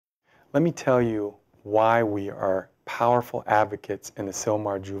Let me tell you why we are powerful advocates in the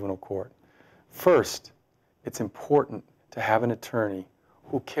Sylmar Juvenile Court. First, it's important to have an attorney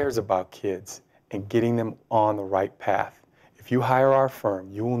who cares about kids and getting them on the right path. If you hire our firm,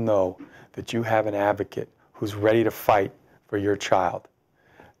 you will know that you have an advocate who's ready to fight for your child,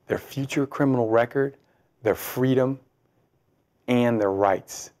 their future criminal record, their freedom, and their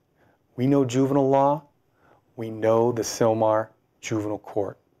rights. We know juvenile law. We know the Sylmar Juvenile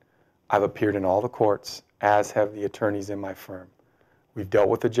Court. I've appeared in all the courts, as have the attorneys in my firm. We've dealt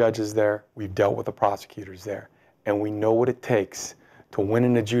with the judges there, we've dealt with the prosecutors there, and we know what it takes to win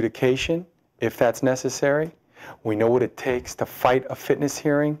an adjudication, if that's necessary. We know what it takes to fight a fitness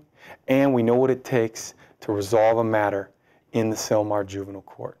hearing, and we know what it takes to resolve a matter in the Sylmar Juvenile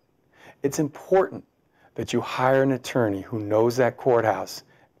Court. It's important that you hire an attorney who knows that courthouse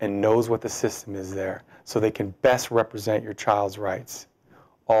and knows what the system is there so they can best represent your child's rights.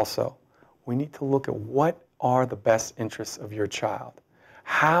 Also, we need to look at what are the best interests of your child.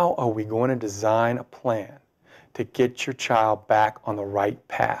 How are we going to design a plan to get your child back on the right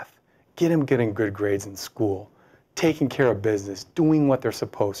path? Get them getting good grades in school, taking care of business, doing what they're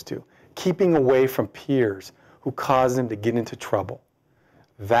supposed to, keeping away from peers who cause them to get into trouble.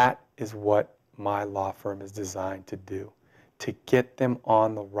 That is what my law firm is designed to do, to get them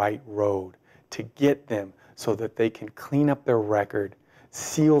on the right road, to get them so that they can clean up their record,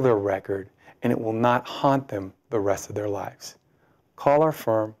 seal their record, and it will not haunt them the rest of their lives. Call our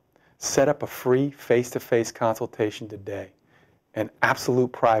firm, set up a free face-to-face consultation today. In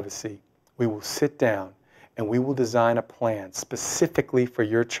absolute privacy, we will sit down and we will design a plan specifically for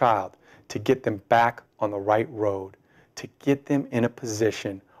your child to get them back on the right road, to get them in a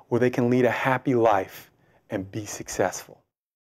position where they can lead a happy life and be successful.